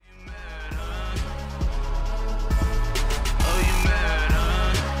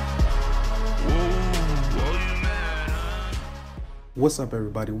What's up,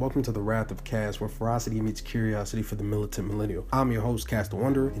 everybody? Welcome to the Wrath of Cass, where ferocity meets curiosity for the militant millennial. I'm your host, Cass the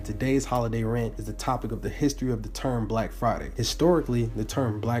Wanderer, and today's holiday rant is the topic of the history of the term Black Friday. Historically, the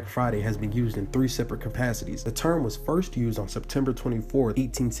term Black Friday has been used in three separate capacities. The term was first used on September 24,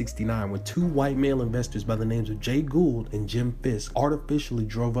 1869, when two white male investors by the names of Jay Gould and Jim Fisk artificially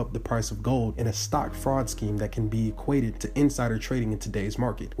drove up the price of gold in a stock fraud scheme that can be equated to insider trading in today's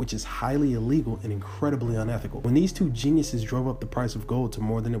market, which is highly illegal and incredibly unethical. When these two geniuses drove up the price of gold to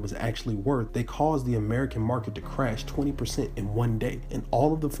more than it was actually worth, they caused the American market to crash 20% in one day, and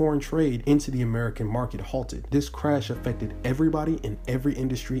all of the foreign trade into the American market halted. This crash affected everybody in every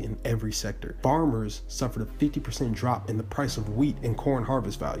industry and every sector. Farmers suffered a 50% drop in the price of wheat and corn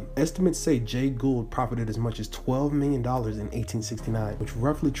harvest value. Estimates say Jay Gould profited as much as $12 million in 1869, which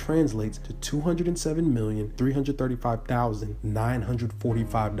roughly translates to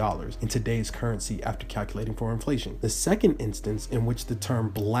 $207,335,945 in today's currency after calculating for inflation. The second instance in which the term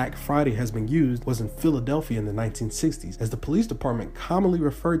Black Friday has been used was in Philadelphia in the 1960s, as the police department commonly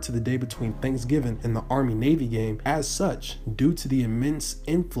referred to the day between Thanksgiving and the Army-Navy game as such, due to the immense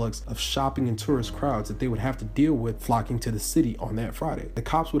influx of shopping and tourist crowds that they would have to deal with flocking to the city on that Friday. The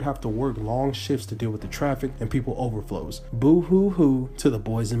cops would have to work long shifts to deal with the traffic and people overflows. Boo-hoo-hoo to the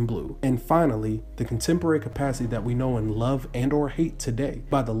boys in blue. And finally, the contemporary capacity that we know and love and or hate today.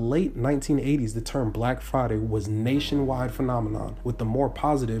 By the late 1980s, the term Black Friday was nationwide phenomenon, with the more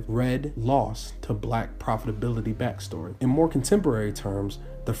positive red loss to Black profitability backstory. In more contemporary terms,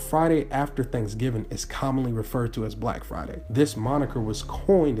 the Friday after Thanksgiving is commonly referred to as Black Friday. This moniker was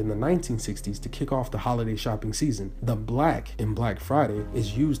coined in the 1960s to kick off the holiday shopping season. The black in Black Friday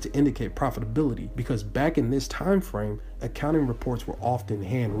is used to indicate profitability because back in this time frame, accounting reports were often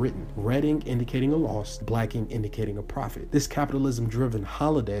handwritten, red ink indicating a loss, black ink indicating a profit. This capitalism-driven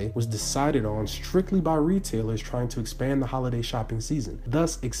holiday was decided on strictly by retailers trying to expand the holiday shopping season,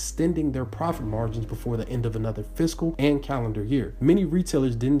 thus extending their profit margins before the end of another fiscal and calendar year. Many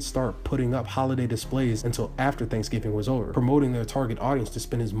retailers didn't start putting up holiday displays until after Thanksgiving was over, promoting their target audience to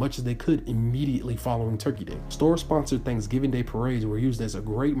spend as much as they could immediately following Turkey Day. Store-sponsored Thanksgiving Day parades were used as a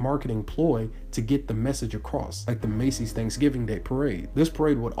great marketing ploy to get the message across, like the Macy's Thanksgiving Day Parade. This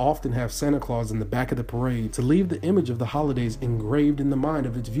parade would often have Santa Claus in the back of the parade to leave the image of the holidays engraved in the mind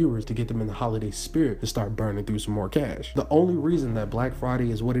of its viewers to get them in the holiday spirit to start burning through some more cash. The only reason that Black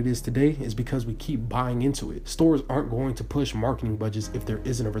Friday is what it is today is because we keep buying into it. Stores aren't going to push marketing budgets if there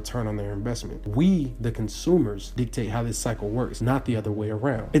isn't a return on their investment. We, the consumers, dictate how this cycle works, not the other way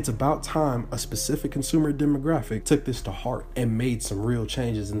around. It's about time a specific consumer demographic took this to heart and made some real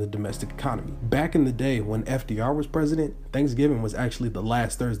changes in the domestic economy. Back in the day when FDR was president, Thanksgiving was actually the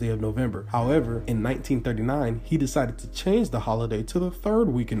last Thursday of November. However, in 1939, he decided to change the holiday to the third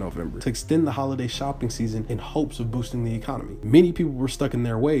week in November to extend the holiday shopping season in hopes of boosting the economy. Many people were stuck in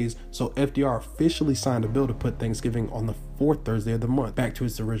their ways, so FDR officially signed a bill to put Thanksgiving on the fourth Thursday of the month, back to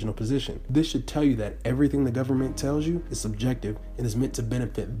its original position. This should tell you that everything the government tells you is subjective and is meant to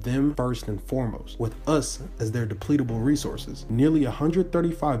benefit them first and foremost, with us as their depletable resources. Nearly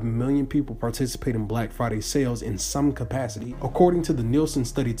 135 million people participate in Black Friday sales in some capacity. According to the Nielsen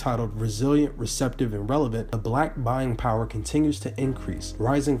study titled Resilient, Receptive, and Relevant, the Black buying power continues to increase,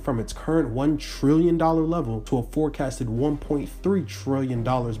 rising from its current $1 trillion level to a forecasted $1.3 trillion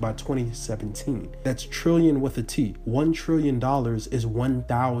by 2017. That's trillion with a T. $1 trillion is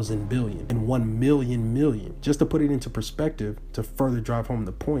 1,000 billion and 1 million million. Just to put it into perspective, to further drive home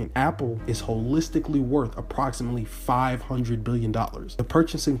the point, Apple is holistically worth approximately $500 billion. The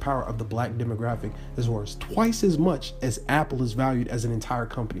purchasing power of the Black demographic is worth twice as much as Apple is valued as an entire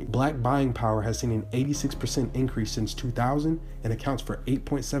company. Black buying power has seen an 86% increase since 2000 and accounts for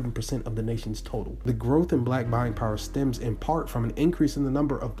 8.7% of the nation's total. The growth in Black buying power stems in part from an increase in the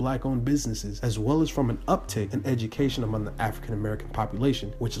number of Black-owned businesses, as well as from an uptick in education among the African American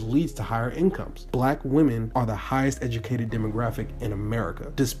population, which leads to higher incomes. Black women are the highest educated demographic in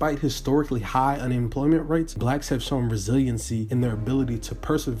America. Despite historically high unemployment rates, Blacks have shown resiliency in their ability to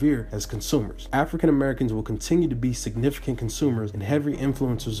persevere as consumers. African Americans will continue to be significant consumers and heavy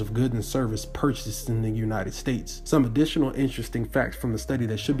influencers of goods and service purchased in the United States. Some additional interesting facts from the study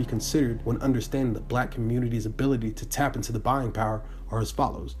that should be considered when understanding the Black community's ability to tap into the buying power are as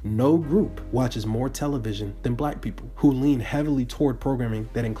follows. No group watches more television than Black people, who lean heavily toward programming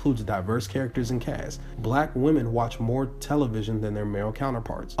that includes diverse characters and casts. Black women watch more television than their male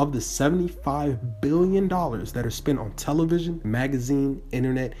counterparts. Of the $75 billion that are spent on television, magazine,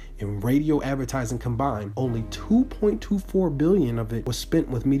 internet, and radio advertising combined, only $2.24 billion of it was spent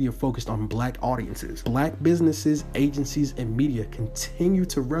with media focused on Black audiences. Black businesses, agencies, and media continue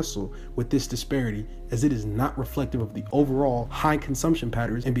to wrestle with this disparity as it is not reflective of the overall high consumption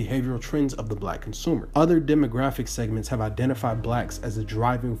patterns and behavioral trends of the Black consumer. Other demographic segments have identified Blacks as a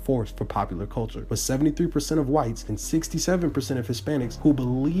driving force for popular culture, with 73% of whites and 67% of Hispanics who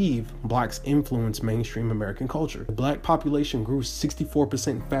believe Blacks influence mainstream American culture. The Black population grew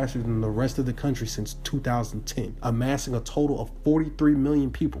 64% faster than the rest of the country since 2010, amassing a total of 43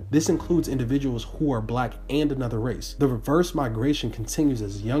 million people. This includes individuals who are Black and another race. The reverse migration continues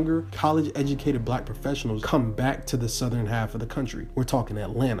as younger, college-educated Black professionals come back to the southern half of the country. We're talking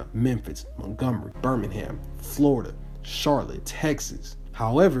Atlanta, Memphis, Montgomery, Birmingham, Florida, Charlotte, Texas.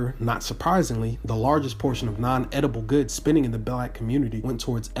 However, not surprisingly, the largest portion of non-edible goods spending in the Black community went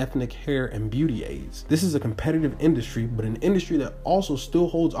towards ethnic hair and beauty aids. This is a competitive industry, but an industry that also still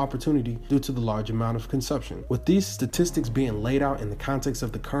holds opportunity due to the large amount of consumption. With these statistics being laid out in the context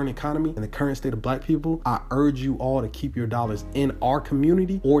of the current economy and the current state of Black people, I urge you all to keep your dollars in our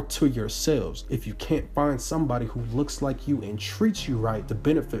community or to yourselves. If you can't find somebody who looks like you and treats you right to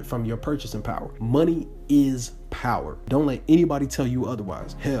benefit from your purchasing power, money is power. Don't let anybody tell you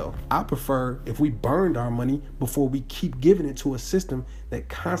otherwise. Hell, I prefer if we burned our money before we keep giving it to a system that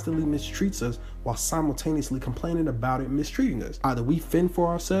constantly mistreats us while simultaneously complaining about it mistreating us. Either we fend for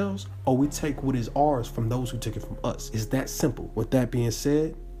ourselves or we take what is ours from those who took it from us. It's that simple. With that being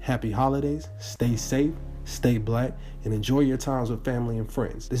said, happy holidays, stay safe, stay Black, and enjoy your times with family and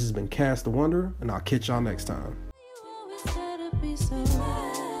friends. This has been Cass the Wanderer, and I'll catch y'all next time.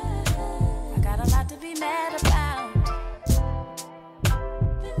 I got a lot to be mad about.